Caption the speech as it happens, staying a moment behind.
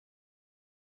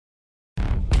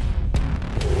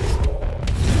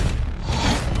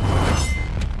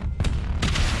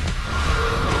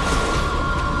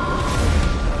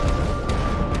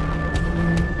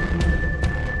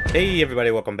Hey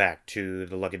everybody, welcome back to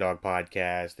the Lucky Dog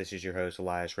Podcast. This is your host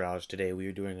Elias Roush. Today we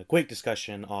are doing a quick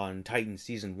discussion on Titan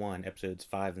Season 1, Episodes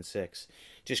 5 and 6.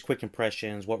 Just quick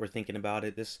impressions, what we're thinking about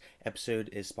it. This episode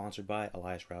is sponsored by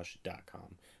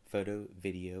EliasRoush.com. Photo,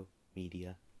 video,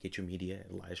 media. Get your media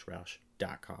at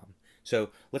EliasRoush.com.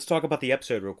 So let's talk about the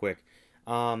episode real quick.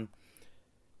 Um,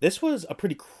 this was a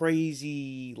pretty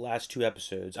crazy last two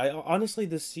episodes. Honestly,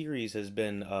 this series has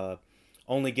been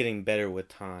only getting better with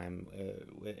time,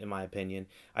 in my opinion.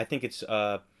 I think it's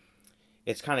kind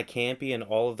of campy in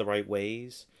all of the right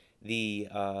ways. The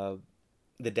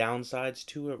downsides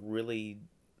to it really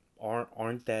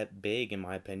aren't that big, in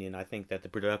my opinion. I think that the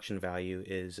production value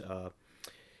is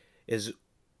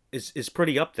is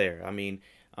pretty up there. I mean,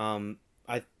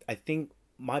 I think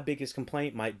my biggest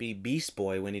complaint might be Beast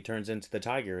Boy when he turns into the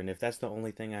tiger, and if that's the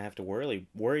only thing I have to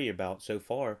worry about so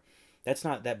far, that's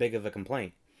not that big of a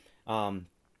complaint. Um,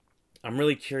 I'm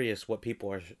really curious what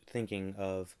people are thinking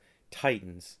of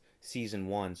Titans season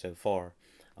one so far.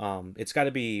 It's got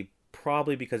to be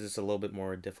probably because it's a little bit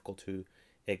more difficult to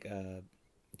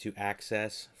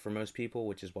access for most people,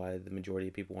 which is why the majority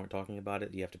of people aren't talking about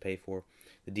it. You have to pay for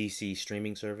the DC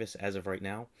streaming service as of right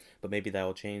now, but maybe that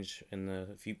will change in the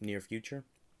near future.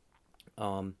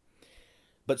 Um,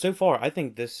 but so far, I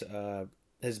think this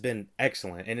has been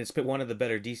excellent, and it's been one of the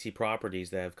better DC properties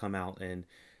that have come out in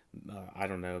I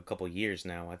don't know, a couple years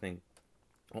now. I think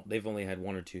they've only had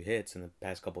one or two hits in the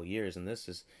past couple years, and this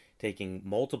is taking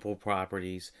multiple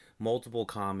properties, multiple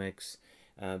comics,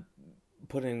 uh,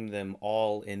 putting them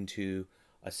all into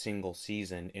a single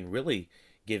season, and really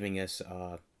giving us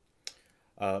uh,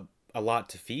 a lot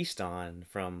to feast on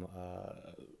from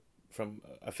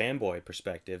a fanboy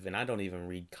perspective. And I don't even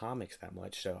read comics that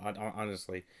much, so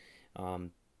honestly,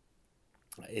 um,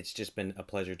 it's just been a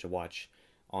pleasure to watch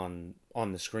on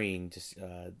the screen. Just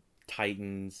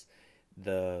Titans,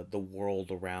 the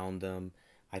world around them.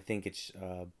 I think it's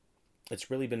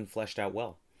really been fleshed out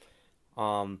well.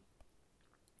 Um,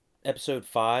 Episode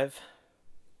 5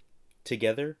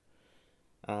 together.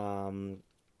 Um,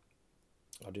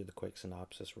 I'll do the quick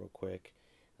synopsis real quick.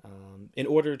 In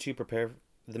order to prepare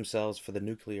themselves for the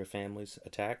nuclear family's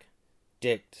attack,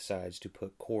 Dick decides to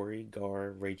put Corey,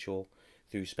 Gar, Rachel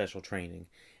through special training.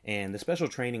 And the special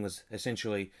training was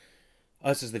essentially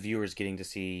us as the viewers getting to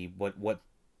see what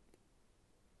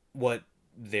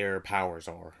their powers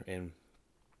are and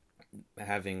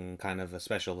having kind of a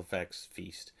special effects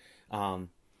feast. Um,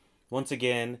 Once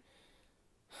again,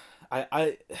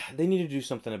 I they need to do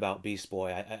something about Beast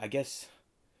Boy. I guess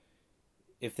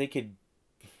if they could,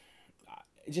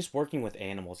 just working with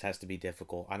animals has to be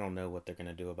difficult. I don't know what they're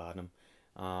gonna do about him.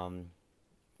 Um,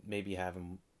 Maybe have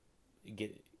him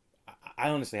get. I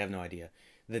honestly have no idea.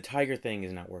 The tiger thing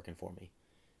is not working for me.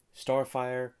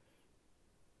 Starfire,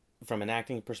 from an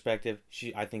acting perspective,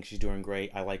 I think she's doing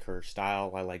great. I like her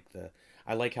style.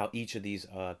 I like how each of these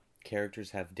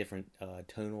characters have different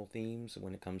tonal themes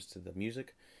when it comes to the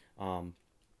music. Um,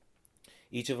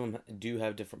 each of them do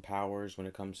have different powers when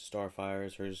it comes to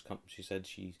Starfire's. She said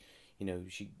she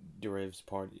derives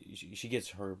she gets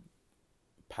her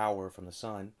power from the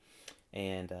sun,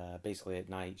 and basically at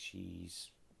night she's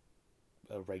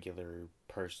a regular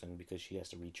person because she has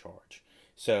to recharge.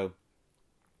 So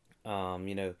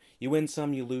you win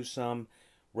some, you lose some.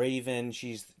 Raven,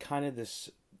 she's kind of this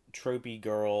tropey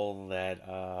girl that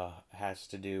has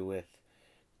to do with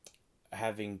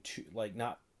having to like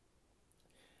not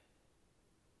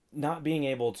being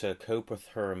able to cope with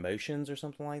her emotions or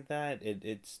something like that.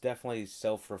 It's definitely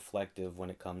self-reflective when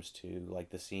it comes to like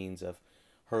the scenes of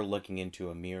her looking into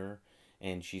a mirror,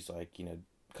 and she's like,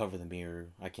 cover the mirror.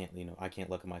 I can't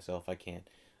look at myself. I can't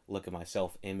look at my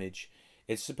self image.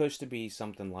 It's supposed to be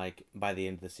something like by the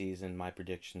end of the season, my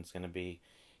prediction is going to be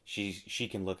she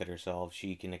can look at herself,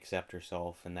 she can accept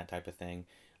herself, and that type of thing.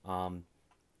 Um,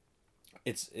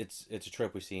 it's a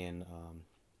trope we see in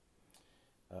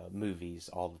movies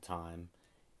all the time.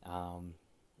 Um,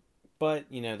 but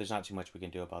there's not too much we can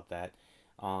do about that.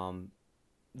 Um,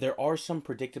 there are some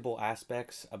predictable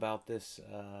aspects about this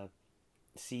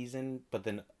season, but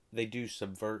then they do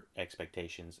subvert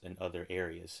expectations in other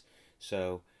areas.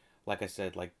 So, like I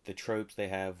said, like the tropes they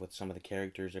have with some of the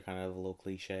characters are kind of a little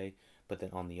cliche, but then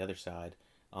on the other side,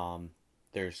 um,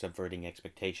 they're subverting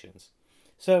expectations.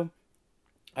 So,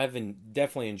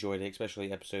 definitely enjoyed it,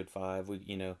 especially episode 5.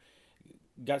 We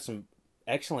got some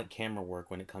excellent camera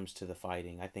work when it comes to the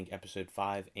fighting. I think episode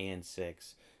 5 and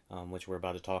 6, which we're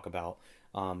about to talk about,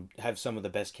 have some of the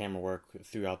best camera work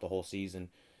throughout the whole season.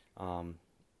 Um,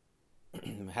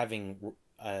 Having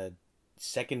a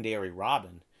secondary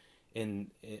Robin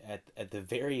at the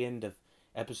very end of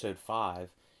episode 5,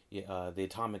 the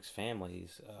Atomics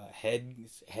families,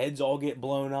 heads all get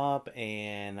blown up,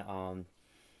 and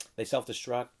they self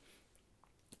destruct,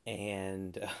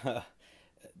 and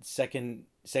second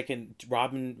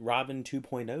Robin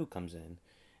 2.0 comes in.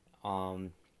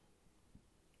 Um,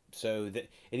 and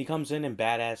he comes in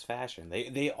badass fashion.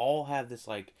 They all have this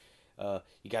like,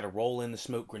 you got to roll in the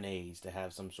smoke grenades to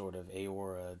have some sort of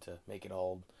aura to make it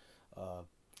all uh,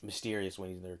 mysterious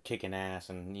when they're kicking ass,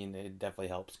 and it definitely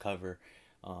helps cover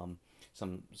um,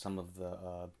 some of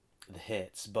the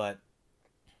hits. But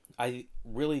I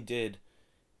really did.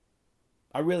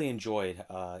 I really enjoyed,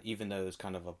 even though it was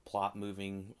kind of a plot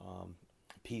moving,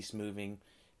 piece moving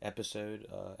episode.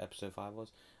 Episode 5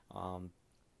 was. Um,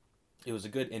 it was a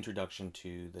good introduction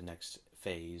to the next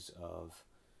phase of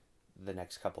the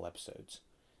next couple episodes.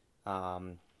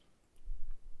 Um,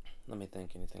 Let me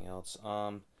think. Anything else?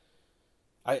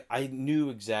 I knew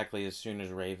exactly as soon as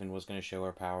Raven was going to show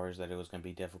her powers that it was going to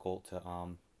be difficult to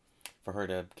for her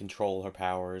to control her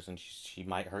powers, and she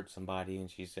might hurt somebody, and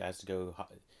she has to go,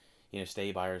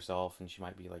 stay by herself, and she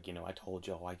might be like, I told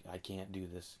y'all I can't do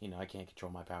this, I can't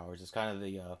control my powers. It's kind of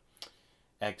the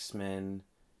X-Men,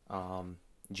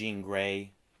 Jean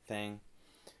Grey thing,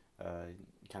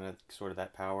 kind of sort of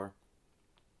that power.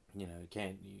 You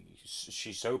can't.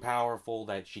 She's so powerful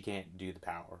that she can't do the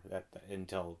power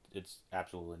until it's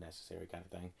absolutely necessary, kind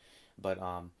of thing. But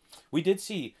we did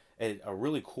see a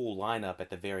really cool lineup at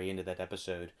the very end of that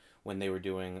episode when they were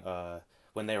doing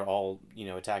when they were all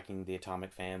attacking the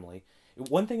Atomic Family.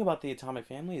 One thing about the Atomic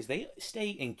Family is they stay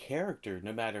in character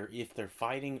no matter if they're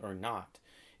fighting or not.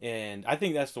 And I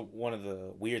think that's one of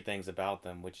the weird things about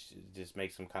them, which just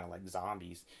makes them kind of like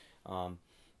zombies. Um,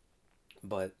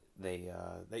 but they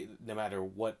no matter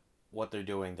what they're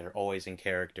doing, they're always in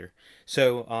character.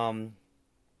 So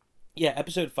yeah,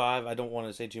 episode 5. I don't want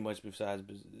to say too much besides,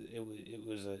 but it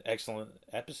was an excellent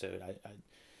episode.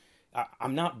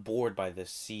 I'm not bored by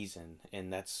this season,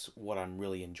 and that's what I'm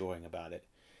really enjoying about it.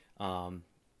 Um,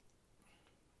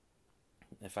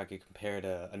 if I could compare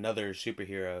to another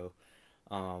superhero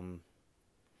um,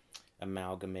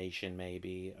 amalgamation,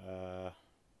 maybe.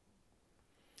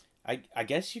 I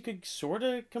guess you could sort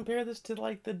of compare this to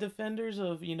like the Defenders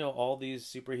of all these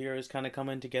superheroes kind of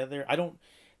coming together. I don't.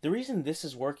 The reason this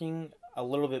is working a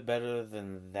little bit better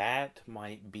than that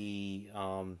might be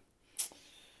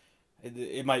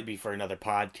it might be for another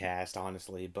podcast,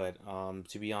 honestly. But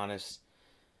to be honest,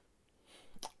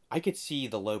 I could see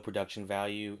the low production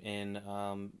value in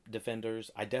Defenders.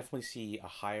 I definitely see a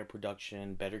higher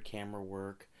production, better camera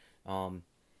work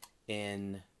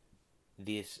in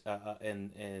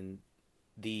in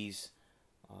these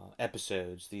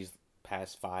episodes, these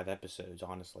past 5 episodes.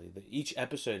 Honestly, each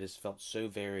episode has felt so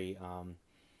very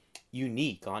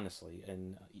unique, honestly,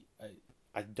 and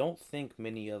I don't think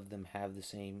many of them have the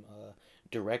same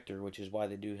director, which is why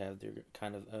they do have their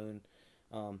kind of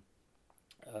um,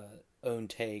 own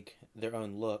take, their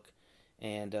own look.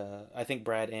 And I think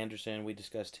Brad Anderson, we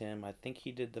discussed him. I think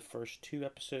he did the first 2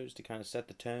 episodes to kind of set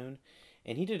the tone,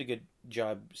 and he did a good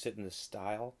job setting the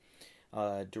style.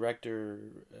 Director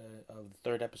of the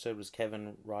 3rd episode was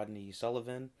Kevin Rodney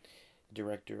Sullivan.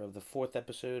 Director of the 4th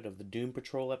episode of the Doom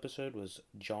Patrol episode was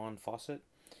John Fawcett.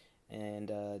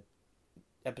 And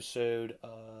episode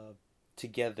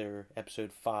Together,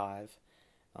 episode 5,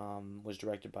 was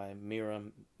directed by Mira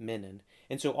Menon.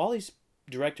 And so all these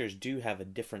directors do have a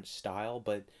different style,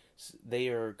 but they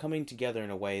are coming together in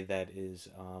a way that is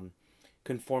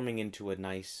conforming into a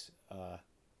nice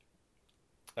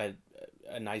a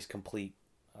nice complete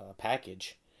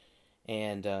package.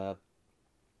 And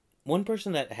one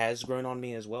person that has grown on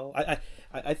me as well,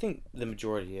 I think the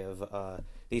majority of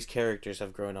these characters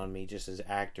have grown on me just as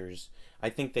actors. I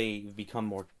think they've become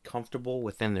more comfortable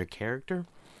within their character.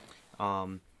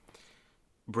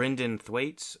 Brendan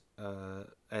Thwaites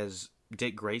as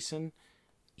Dick Grayson,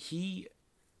 he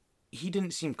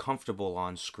didn't seem comfortable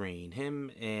on screen.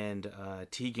 Him and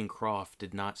Tegan Croft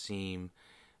did not seem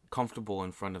comfortable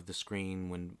in front of the screen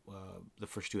when the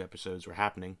first 2 episodes were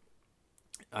happening.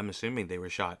 I'm assuming they were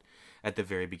shot at the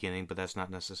very beginning, but that's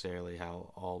not necessarily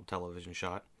how all television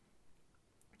shot.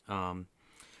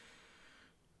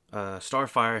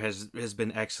 Starfire has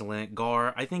been excellent.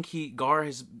 Gar, I think Gar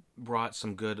has brought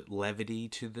some good levity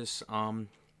to this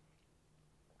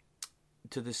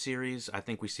series. I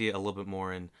think we see it a little bit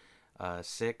more in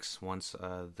 6 once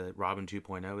the Robin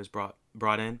 2.0 is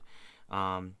brought in.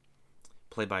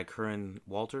 Played by Curran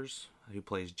Walters, who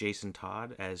plays Jason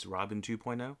Todd as Robin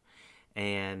 2.0.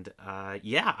 And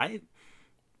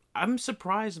I'm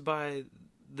surprised by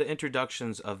the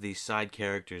introductions of these side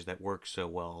characters that work so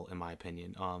well, in my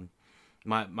opinion.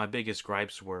 My biggest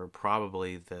gripes were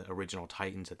probably the original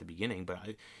Titans at the beginning, but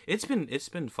it's been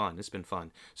fun. It's been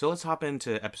fun. So let's hop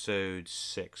into episode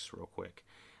 6 real quick.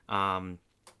 Um,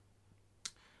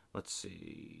 let's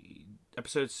see,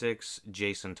 episode 6,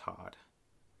 Jason Todd.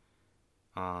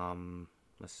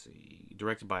 Let's see,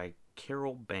 directed by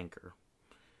Carol Banker,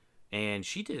 and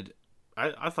she did.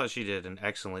 I thought she did an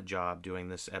excellent job doing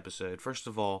this episode. First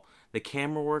of all, the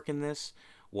camera work in this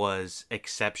was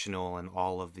exceptional in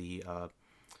all of the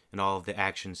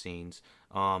action scenes.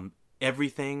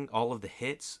 Everything, all of the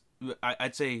hits.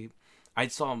 I'd say I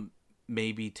saw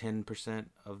maybe 10%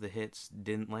 of the hits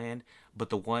didn't land, but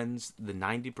the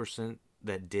 90%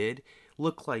 that did,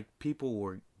 looked like people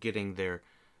were getting their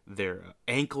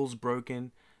ankles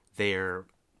broken, their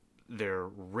their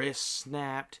wrists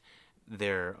snapped,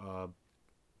 their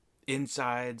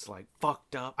insides like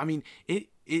fucked up. I mean, it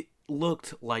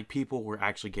looked like people were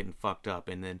actually getting fucked up,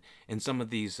 and then in some of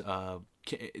these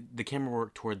the camera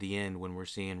work toward the end when we're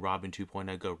seeing Robin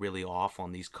 2.0 go really off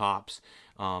on these cops,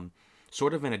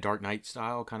 sort of in a Dark Knight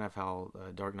style, kind of how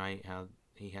Dark Knight, how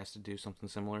he has to do something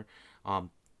similar.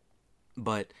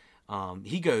 But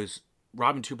he goes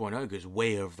Robin 2.0 goes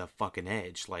way over the fucking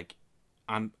edge. Like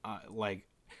like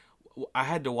I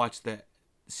had to watch that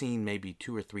scene maybe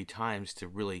 2 or 3 times to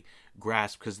really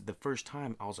grasp, because the first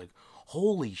time I was like,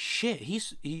 holy shit,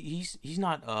 he's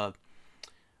not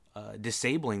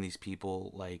disabling these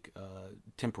people like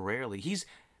temporarily. He's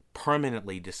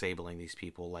permanently disabling these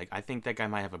people. Like, I think that guy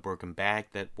might have a broken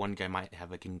back. That one guy might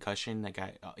have a concussion. That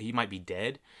guy, he might be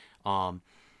dead.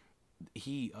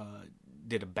 He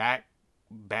did a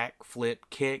backflip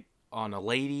kick on a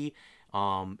lady.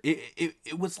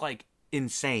 It was like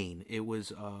insane. It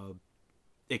was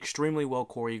extremely well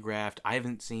choreographed. I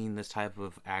haven't seen this type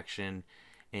of action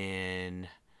in,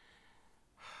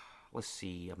 let's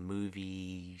see, a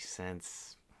movie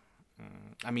since.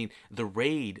 I mean, The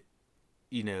Raid.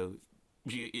 You know,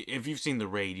 if you've seen The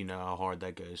Raid, you know how hard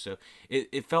that goes. So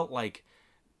it felt like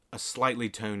a slightly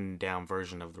toned down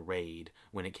version of The Raid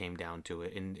when it came down to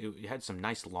it, and it had some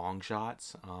nice long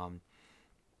shots.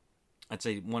 I'd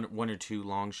say one or two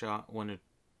long shot, one or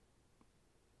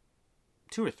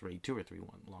two or three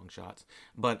one long shots.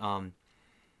 But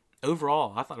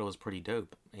overall, I thought it was pretty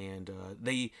dope, and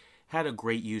they had a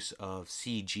great use of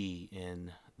CG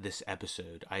in this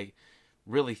episode. I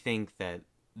really think that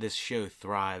this show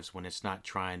thrives when it's not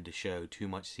trying to show too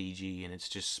much CG, and it's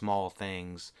just small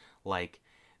things like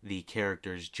the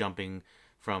characters jumping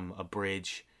from a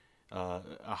bridge, a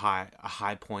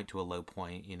high point to a low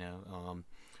point,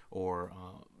 or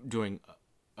doing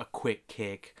a quick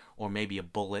kick, or maybe a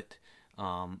bullet.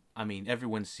 I mean,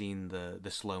 everyone's seen the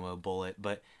slow mo bullet,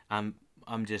 but I'm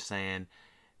just saying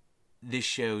this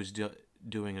show's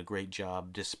doing a great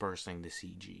job dispersing the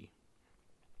CG,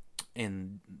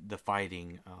 and the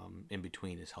fighting in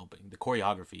between is helping. The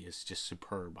choreography is just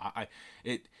superb.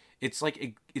 It's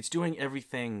like it's doing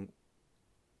everything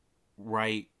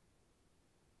right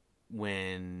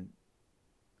when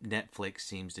Netflix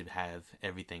seems to have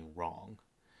everything wrong.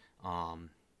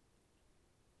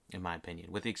 In my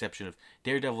opinion, with the exception of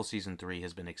Daredevil season 3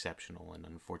 has been exceptional, and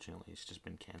unfortunately it's just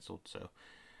been canceled. So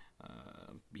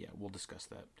yeah, we'll discuss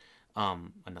that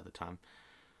another time.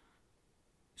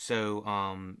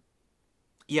 So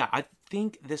yeah, I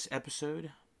think this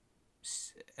episode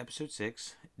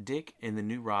 6, Dick and the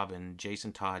new Robin,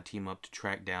 Jason Todd, team up to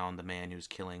track down the man who's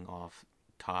killing off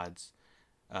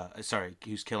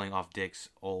who's killing off Dick's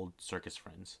old circus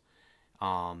friends.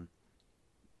 So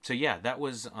yeah, that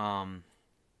was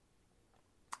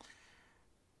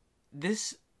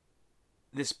this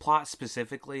plot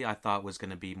specifically. I thought was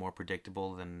going to be more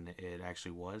predictable than it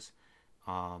actually was.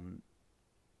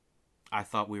 I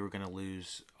thought we were going to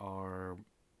lose our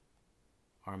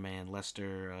man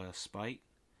Lester Spite,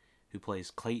 who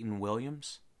plays Clayton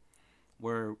Williams.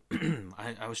 Where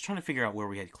I was trying to figure out where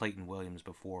we had Clayton Williams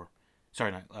before.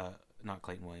 Sorry, not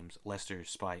Clayton Williams. Lester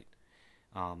Spite.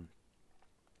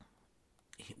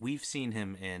 We've seen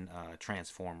him in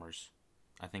Transformers.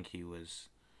 I think he was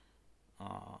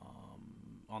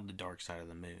on the Dark Side of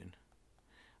the Moon.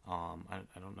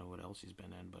 I don't know what else he's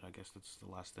been in, but I guess that's the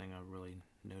last thing I really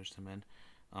noticed him in.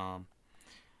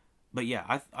 But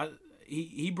yeah,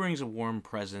 he brings a warm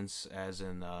presence, as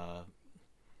in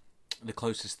the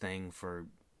closest thing for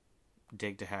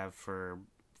Dick to have for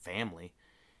family,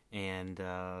 and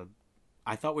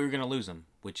I thought we were gonna lose him,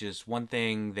 which is one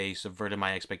thing. They subverted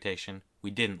my expectation.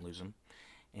 We didn't lose him,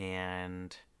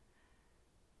 and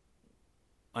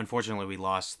unfortunately, we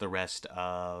lost the rest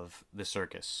of the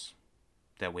circus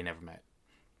that we never met.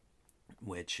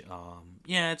 Which,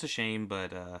 yeah, it's a shame,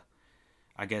 but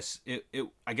I guess it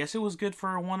was good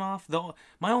for a one off. Though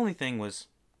my only thing was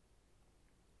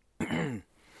the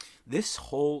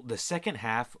second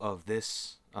half of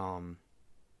this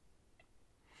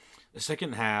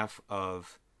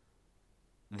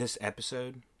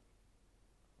episode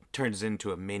turns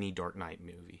into a mini Dark Knight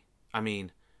movie. I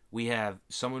mean, we have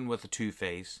someone with a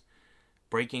Two-Face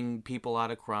breaking people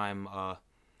out of crime.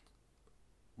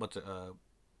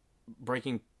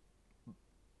 Breaking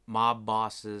mob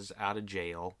bosses out of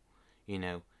jail. You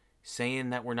know, saying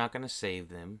that we're not going to save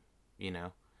them. You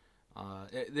know,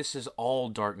 this is all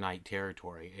Dark Knight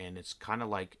territory, and it's kind of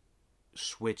like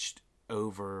switched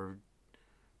over,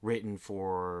 written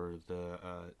for the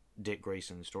Dick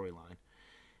Grayson storyline,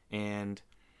 and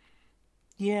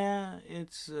yeah,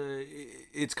 it's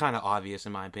kind of obvious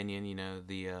in my opinion. You know,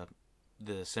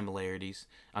 the similarities.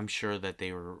 I'm sure that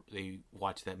they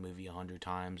watched that movie 100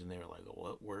 times and they were like, oh,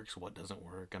 what works, what doesn't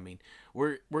work. I mean,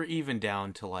 we're even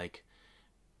down to like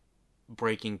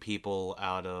breaking people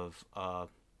out of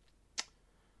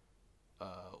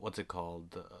what's it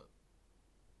called,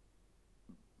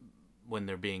 when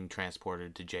they're being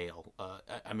transported to jail.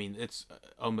 I mean, it's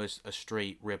almost a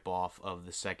straight rip off of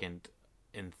the second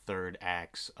and third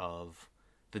acts of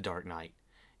The Dark Knight,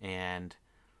 and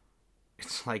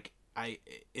it's like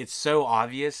it's so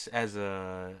obvious as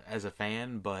a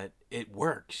fan, but it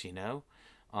works, you know.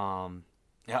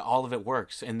 Yeah, all of it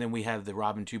works, and then we have the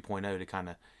Robin 2.0 to kind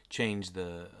of change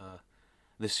the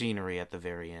scenery at the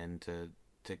very end to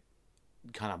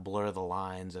kind of blur the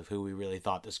lines of who we really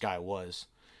thought this guy was.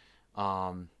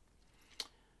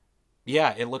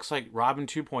 Yeah, it looks like Robin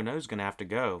 2.0 is going to have to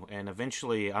go, and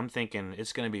eventually I'm thinking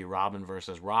it's going to be Robin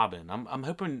versus Robin. I'm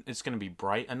hoping it's going to be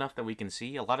bright enough that we can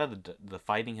see. A lot of the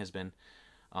fighting has been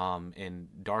in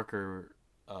darker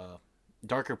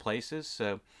places,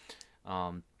 so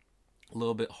a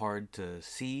little bit hard to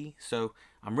see. So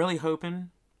I'm really hoping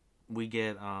we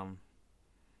get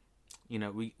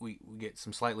we get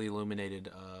some slightly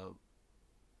illuminated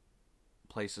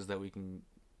places that we can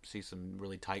see some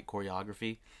really tight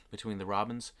choreography between the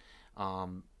Robins.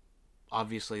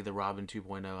 Obviously, the Robin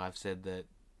 2.0, I've said that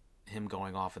him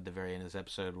going off at the very end of this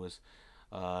episode was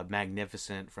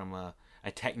magnificent from a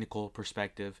technical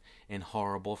perspective and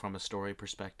horrible from a story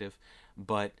perspective.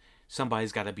 But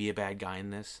somebody's got to be a bad guy in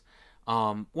this.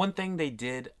 One thing they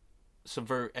did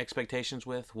subvert expectations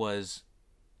with was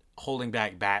holding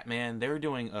back Batman. They were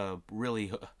doing a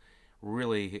really,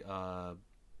 really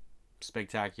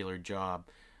spectacular job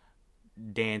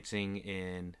dancing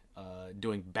and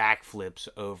doing backflips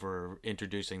over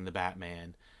introducing the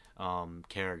Batman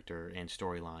character and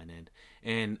storyline,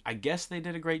 and I guess they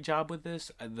did a great job with this.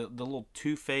 The little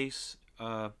Two-Face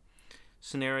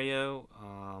scenario,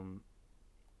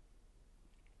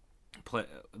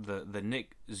 the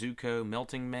Nick Zuko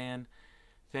melting man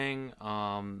thing.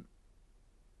 I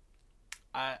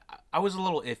was a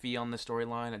little iffy on the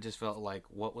storyline. I just felt like,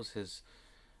 what was his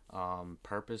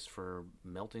purpose for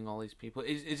melting all these people?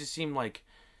 It just seemed like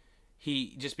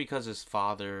he, just because his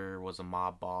father was a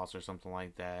mob boss or something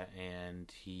like that, and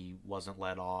he wasn't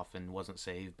let off and wasn't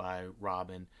saved by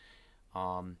Robin,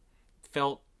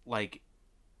 felt like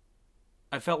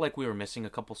I felt like we were missing a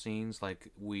couple scenes. Like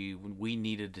we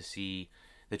needed to see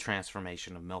the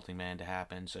transformation of Melting Man to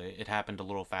happen. So it happened a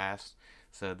little fast.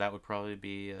 So that would probably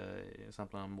be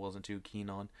something I wasn't too keen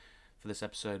on for this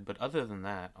episode. But other than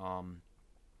that,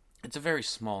 it's a very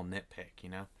small nitpick, you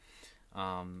know.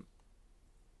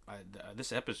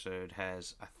 This episode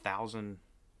has 1,000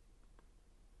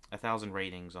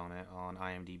 ratings on it on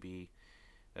IMDb,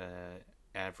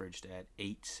 averaged at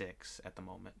 8.6 at the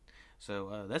moment.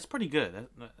 So that's pretty good.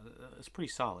 That's pretty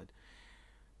solid.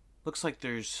 Looks like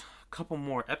there's a couple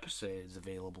more episodes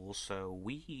available, so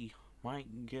we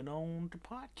might get on to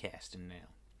podcasting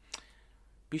now.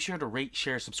 Be sure to rate,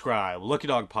 share, subscribe. Lucky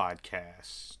Dog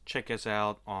Podcasts. Check us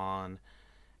out on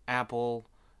Apple,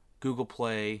 Google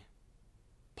Play,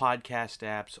 podcast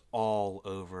apps all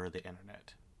over the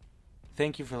internet.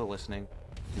 Thank you for listening,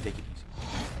 and take it